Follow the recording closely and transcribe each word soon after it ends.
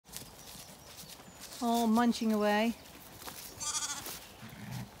all munching away.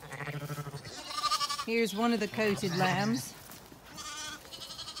 Here's one of the coated lambs.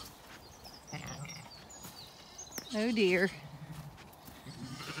 Oh dear.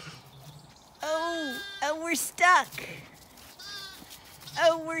 Oh, we're stuck.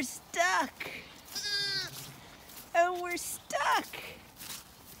 Oh, we're stuck. Oh, we're stuck.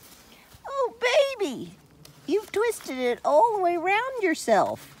 Oh, baby, you've twisted it all the way around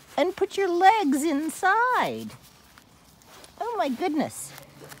yourself and put your legs inside. Oh my goodness.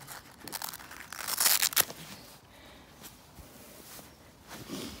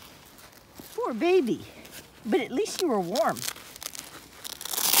 Poor baby, but at least you were warm.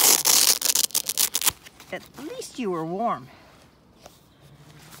 At least you were warm.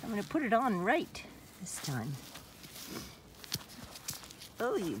 I'm going to put it on right this time.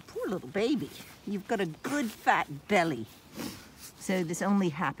 Oh, you poor little baby. You've got a good fat belly. So this only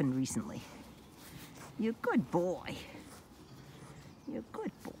happened recently. You're a good boy. You're a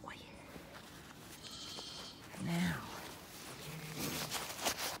good boy. Now.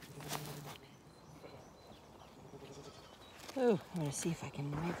 Oh, I'm going to see if I can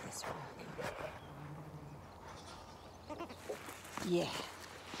make this work. Yeah.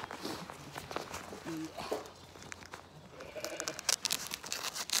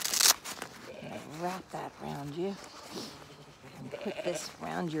 Wrap that around you and put this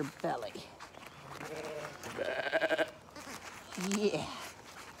around your belly. Yeah.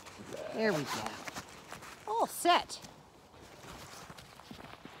 There we go. All set.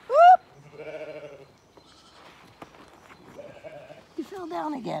 Whoop! You fell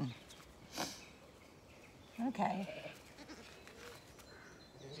down again. Okay.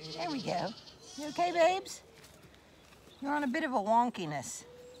 There we go. You okay, babes? You're on a bit of a wonkiness.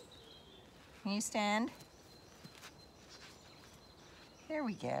 Can you stand? There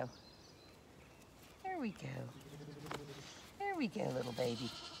we go. There we go. There we go, little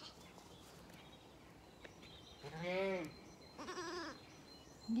baby.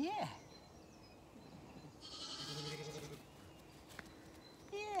 Yeah.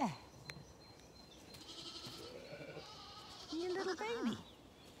 Yeah. You little baby.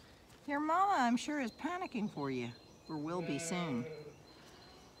 Your mama, I'm sure, is panicking for you, or will be soon.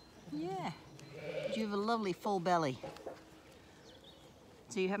 Yeah. But you have a lovely full belly.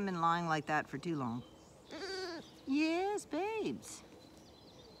 So you haven't been lying like that for too long. Yes, babes.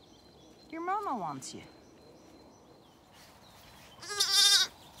 Your mama wants you.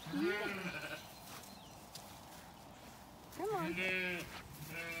 Yeah. Come on.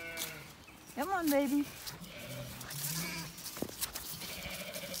 Come on, baby.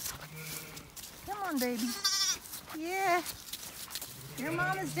 Come on, baby. Yeah. Your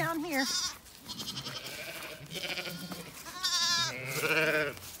mama's down here.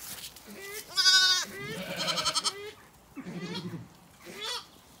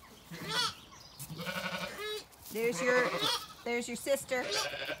 There's your sister.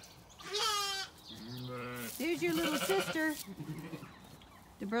 There's your little sister.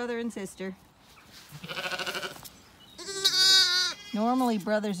 The brother and sister. Normally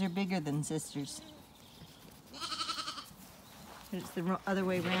brothers are bigger than sisters. But it's the other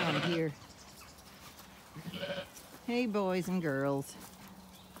way around here. Hey, boys and girls.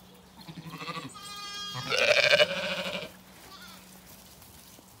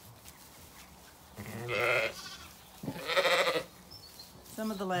 Some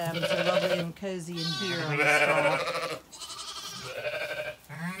of the lambs are lovely and cozy in here on the straw.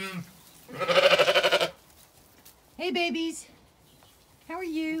 Hey, babies. How are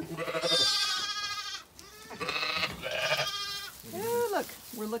you? Oh, look.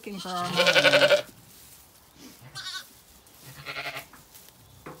 We're looking for our mom.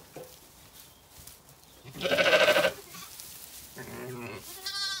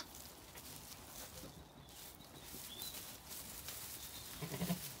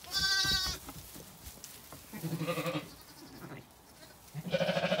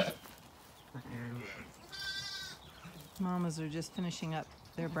 Mamas are just finishing up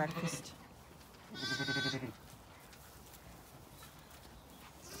their breakfast. It's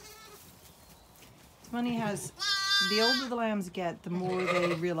funny how the older the lambs get, the more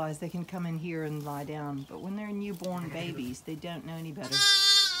they realize they can come in here and lie down. But when they're newborn babies, they don't know any better.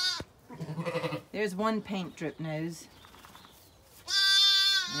 There's one paint drip nose.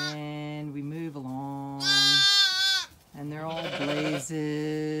 And we move along. And they're all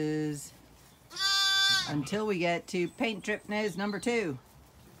blazes. Until we get to paint drip nose number 2.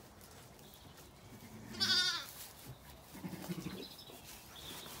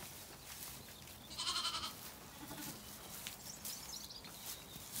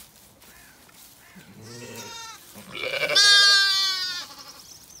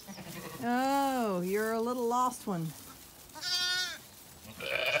 lost one.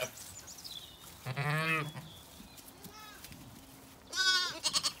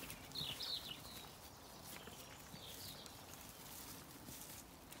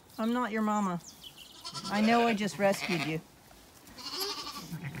 I'm not your mama. I know I just rescued you.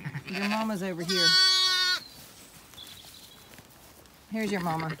 Your mama's over here. Here's your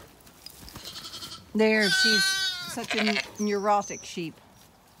mama. There, she's such a neurotic sheep.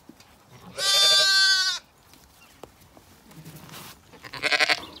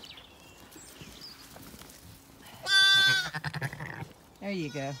 There you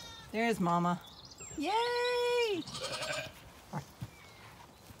go. There's mama. Yay!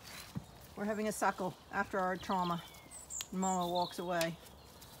 We're having a suckle after our trauma. Mama walks away.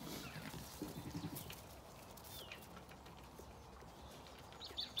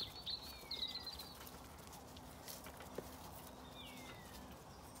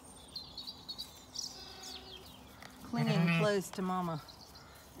 Clinging close to mama.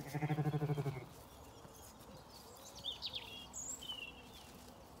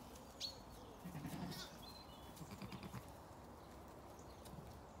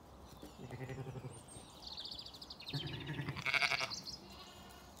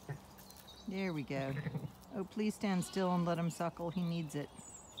 There we go. Oh, please stand still and let him suckle. He needs it.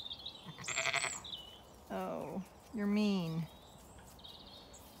 Oh, you're mean.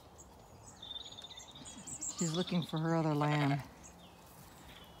 She's looking for her other lamb,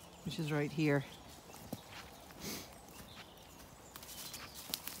 which is right here.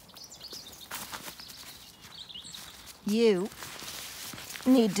 You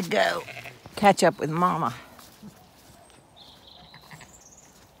need to go catch up with mama.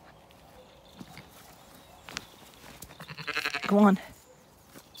 Go on.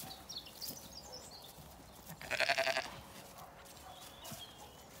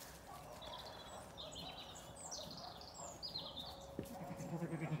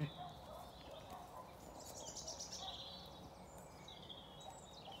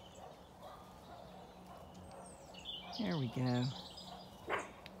 There we go.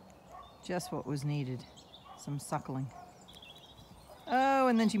 Just what was needed. Some suckling. Oh,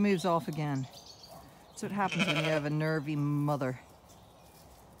 and then she moves off again. That's what happens when you have a nervy mother.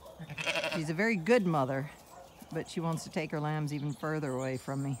 She's a very good mother, but she wants to take her lambs even further away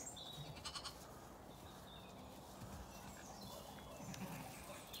from me.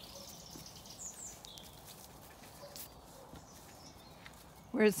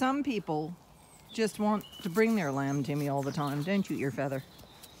 Whereas some people just want to bring their lamb to me all the time. Don't shoot your feather.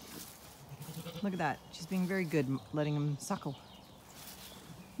 Look at that. She's being very good letting him suckle.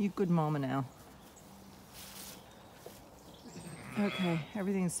 You good mama now. Okay,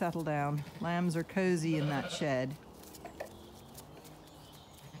 everything's settled down. Lambs are cozy in that shed.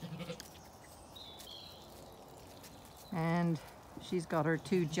 And she's got her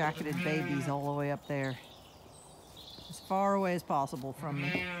 2 jacketed babies all the way up there. As far away as possible from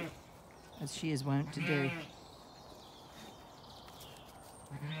me, as she is wont to do.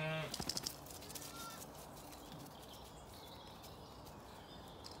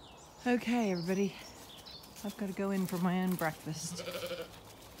 Okay, everybody. I've got to go in for my own breakfast.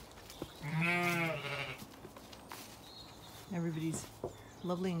 Everybody's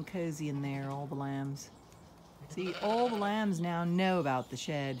lovely and cozy in there, all the lambs. See, all the lambs now know about the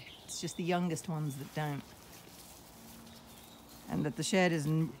shed. It's just the youngest ones that don't. And that the shed is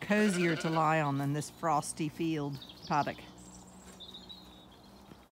cozier to lie on than this frosty field paddock.